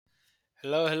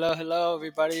Hello, hello, hello,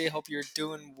 everybody. Hope you're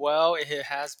doing well. It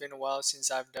has been a while since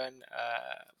I've done,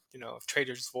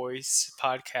 Trader's Voice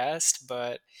podcast,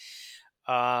 but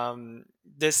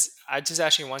this I just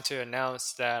actually want to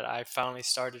announce that I finally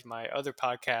started my other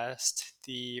podcast,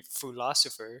 The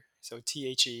Philosopher. So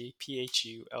ThePhulosopher,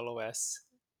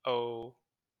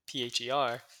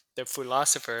 The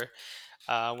Philosopher,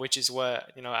 which is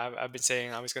what I've been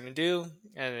saying I was going to do,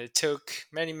 and it took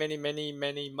many, many, many,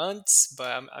 many months,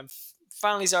 but I'm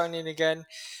finally starting it again.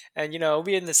 And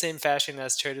we in the same fashion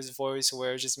as Trader's Voice,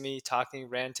 where it's just me talking,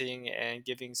 ranting, and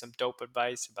giving some dope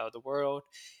advice about the world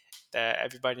that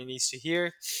everybody needs to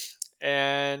hear.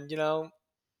 And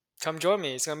come join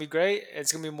me. It's gonna be great.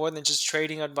 It's gonna be more than just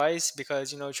trading advice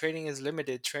because trading is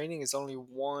limited. Trading is only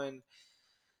one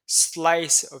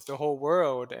slice of the whole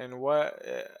world, and what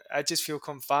I just feel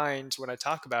confined when I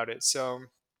talk about it. So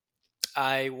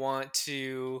I want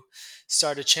to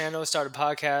start a channel, start a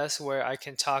podcast where I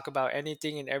can talk about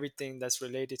anything and everything that's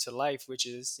related to life, which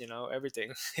is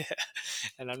everything.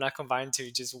 And I'm not confined to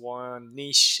just one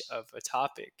niche of a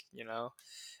topic.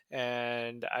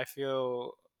 And I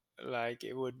feel like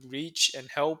it would reach and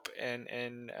help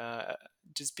and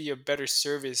just be a better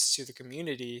service to the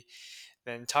community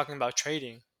than talking about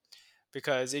trading.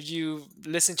 Because if you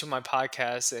listen to my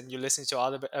podcast and you listen to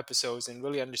all the episodes and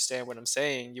really understand what I'm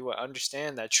saying, you will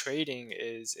understand that trading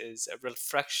is a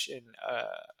reflection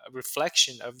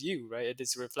of you, right? It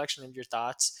is a reflection of your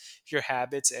thoughts, your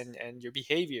habits, and your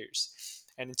behaviors.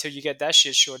 And until you get that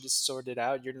shit sorted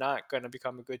out, you're not gonna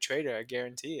become a good trader. I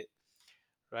guarantee it,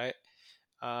 right?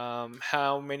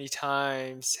 How many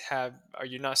times have are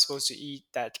you not supposed to eat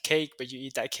that cake, but you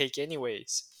eat that cake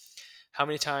anyways? How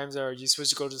many times are you supposed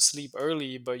to go to sleep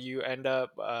early, but you end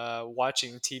up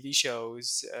watching TV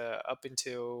shows up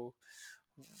until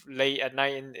late at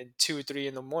night in 2 or 3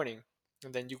 in the morning,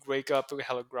 and then you wake up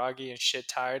hella groggy and shit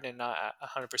tired and not at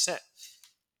 100%,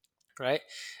 right?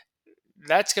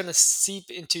 That's gonna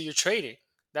seep into your trading.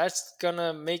 That's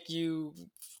gonna make you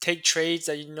take trades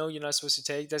that you're not supposed to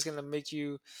take. That's gonna make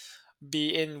you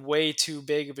be in way too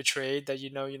big of a trade that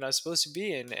you're not supposed to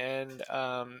be in. And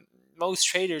most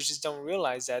traders just don't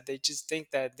realize that. They just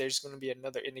think that there's going to be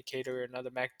another indicator,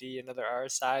 another MACD, another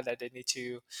RSI that they need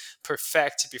to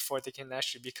perfect before they can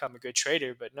actually become a good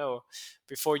trader. But no,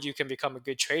 before you can become a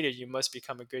good trader, you must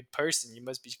become a good person. You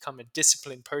must become a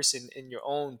disciplined person in your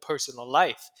own personal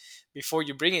life before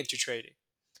you bring it to trading.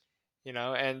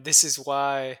 And this is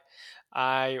why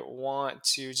I want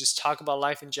to just talk about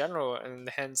life in general, and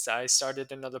hence I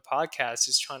started another podcast,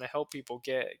 just trying to help people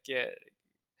get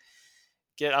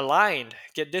aligned,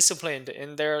 get disciplined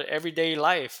in their everyday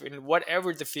life, in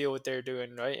whatever the field they're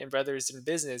doing, right? And whether it's in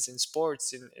business, in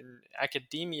sports, in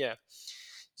academia,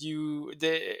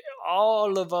 the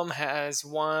all of them has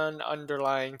one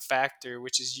underlying factor,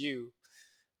 which is you,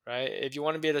 right? If you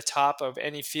want to be at the top of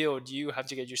any field, you have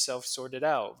to get yourself sorted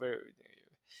out.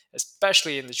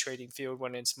 Especially in the trading field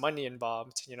when it's money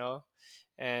involved,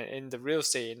 and in the real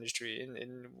estate industry,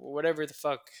 in whatever the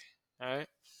fuck. All right.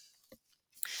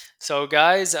 So,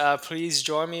 guys, please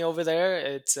join me over there.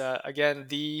 It's again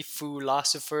the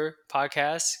Philosopher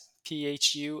podcast.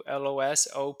 Phulosopher.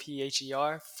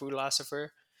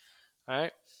 Philosopher. All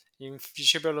right. You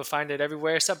should be able to find it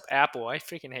everywhere except Apple. I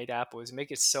freaking hate Apple. It's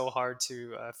make it so hard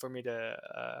to for me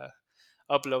to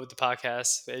upload the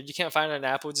podcast. If you can't find it on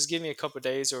Apple, just give me a couple of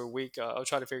days or a week. I'll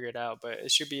try to figure it out. But it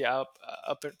should be up.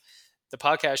 The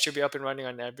podcast should be up and running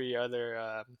on every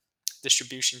other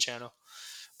distribution channel.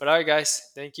 But all right,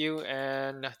 guys, thank you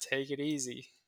and take it easy.